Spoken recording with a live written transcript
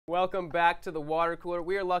Welcome back to the water cooler.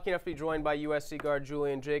 We are lucky enough to be joined by USC guard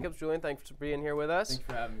Julian Jacobs. Julian, thanks for being here with us. Thanks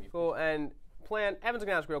for having me. Cool. And Evan's going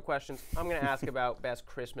to ask real questions. I'm going to ask about best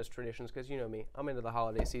Christmas traditions because you know me. I'm into the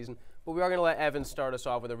holiday season. But we are going to let Evan start us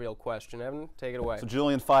off with a real question. Evan, take it away. So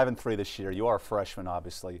Julian, 5-3 this year. You are a freshman,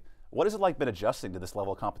 obviously. What has it like been adjusting to this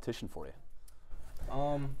level of competition for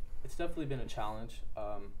you? It's definitely been a challenge.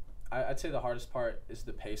 I'd say the hardest part is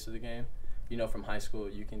the pace of the game. You know, from high school,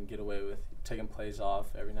 you can get away with taking plays off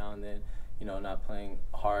every now and then, you know, not playing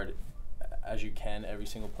hard as you can every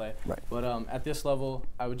single play. Right. But at this level,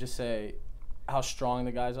 I would just say how strong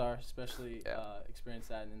the guys are, especially experienced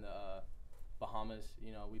that in the Bahamas.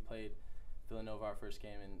 You know, we played Villanova our first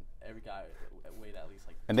game, and every guy weighed at least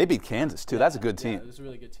like. And they beat Kansas, too. Yeah, that's a good team. Yeah, it was a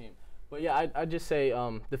really good team. But, yeah, I'd just say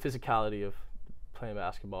the physicality of playing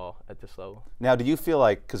basketball at this level. Now, do you feel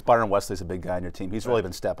like, because Byron Wesley's a big guy in your team, he's really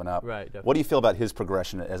been stepping up. Right, definitely. What do you feel about his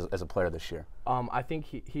progression as a player this year? I think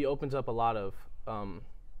he opens up a lot of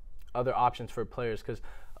other options for players because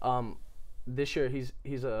this year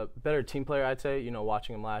he's a better team player, I'd say. You know,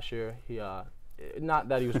 watching him last year, he not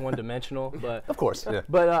that he was one-dimensional, but of course, yeah.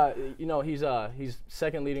 But you know, he's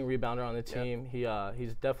second leading rebounder on the team. Yeah.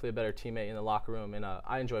 He's definitely a better teammate in the locker room, and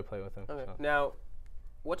I enjoy playing with him. Okay. So. Now,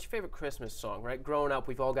 what's your favorite Christmas song? Right, growing up,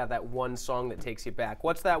 we've all got that one song that takes you back.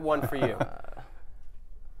 What's that one for you?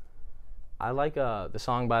 I like the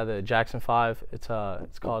song by the Jackson 5. It's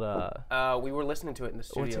called. We were listening to it in the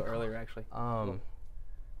studio earlier, actually.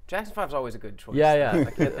 Jackson 5 is always a good choice. Yeah. I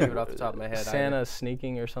can't think of it off the top of my head. Santa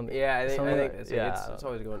Sneaking or something. Yeah, I think it's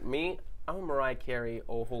always a good one. Me, I'm a Mariah Carey,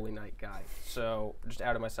 Oh Holy Night guy. So just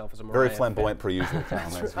outed myself as a Mariah Very flamboyant per usual.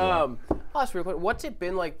 I'll ask real quick, what's it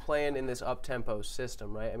been like playing in this up-tempo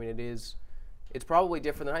system, right? I mean, it's probably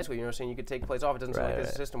different than high school. You know what I'm saying? You could take plays off. It doesn't seem like this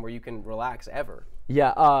is a system where you can relax ever.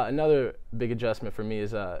 Yeah, another big adjustment for me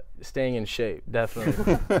is staying in shape,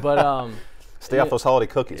 definitely. But stay off those holiday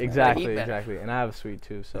cookies. Exactly. And I have a sweet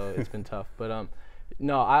tooth, so it's been tough. But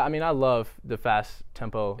no, I mean, I love the fast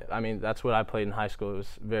tempo. Yeah. I mean, that's what I played in high school. It was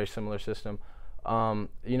a very similar system.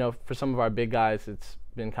 You know, for some of our big guys, it's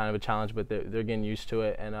been kind of a challenge, but they're getting used to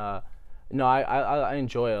it. And no, I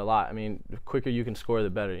enjoy it a lot. I mean, the quicker you can score, the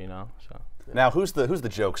better. You know. So. Now, who's the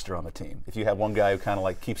jokester on the team? If you have one guy who kind of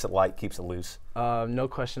like keeps it light, keeps it loose. No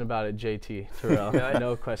question about it, JT Terrell.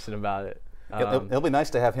 No question about it. It'll be nice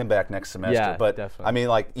to have him back next semester. Yeah, but definitely. I mean,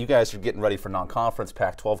 like, you guys are getting ready for non-conference,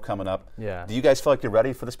 Pac-12 coming up. Yeah. Do you guys feel like you're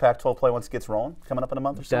ready for this Pac-12 play once it gets rolling, coming up in a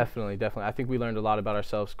month or so? Definitely. I think we learned a lot about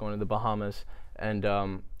ourselves going to the Bahamas, and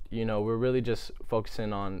you know, we're really just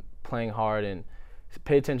focusing on playing hard and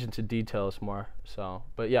pay attention to details more. So,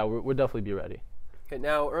 but yeah, we'll definitely be ready. Okay.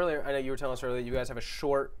 Now, earlier, I know you were telling us earlier, you guys have a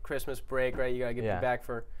short Christmas break, right? You gotta get back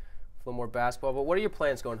for a little more basketball, but what are your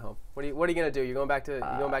plans going home? What are you gonna do? You going back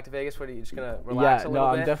to Vegas? What are you just gonna relax a little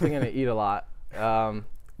bit? Yeah, no, I'm definitely gonna eat a lot.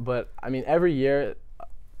 But I mean, every year,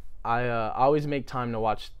 I always make time to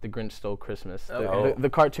watch The Grinch Stole Christmas, the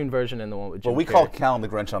cartoon version and the one with Jim Well, we Carrey. call Callan the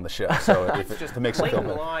Grinch on the show, so it's just it makes it feel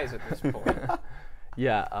blatant lies at this point.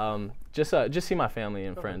 Yeah, just see my family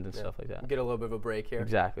and friends and stuff like that. Get a little bit of a break here.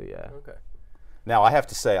 Exactly. Yeah. Okay. Now, I have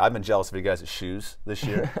to say, I've been jealous of you guys' shoes this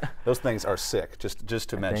year. Those things are sick, just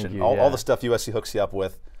to mention. Thank you, all the stuff USC hooks you up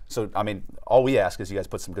with. So, I mean, all we ask is you guys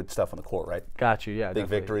put some good stuff on the court, right? Got you, yeah. Big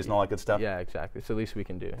victories and all that good stuff? Yeah, exactly. It's the least we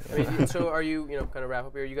can do. I mean, so are you, kind of wrap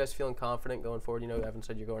up here, are you guys feeling confident going forward? You know, Evan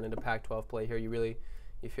said you're going into Pac-12 play here. You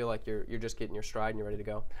feel like you're just getting your stride and you're ready to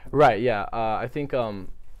go? Right, yeah. I think,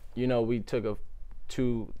 you know, we took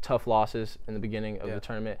two tough losses in the beginning of the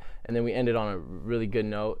tournament, and then we ended on a really good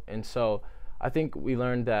note. And so I think we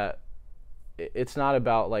learned that it's not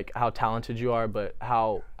about like how talented you are, but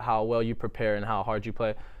how well you prepare and how hard you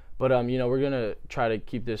play. But you know, we're gonna try to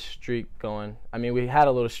keep this streak going. I mean, we had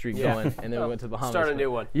a little streak going, and then we went to the Bahamas. Start a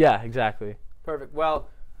new one. Yeah, exactly. Perfect. Well,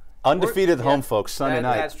 undefeated home, folks. Sunday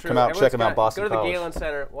night. That's true. Come out, check them out, Boston Go to the College. Galen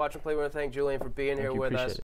Center, watch them play. We want to thank Julian for being here with us.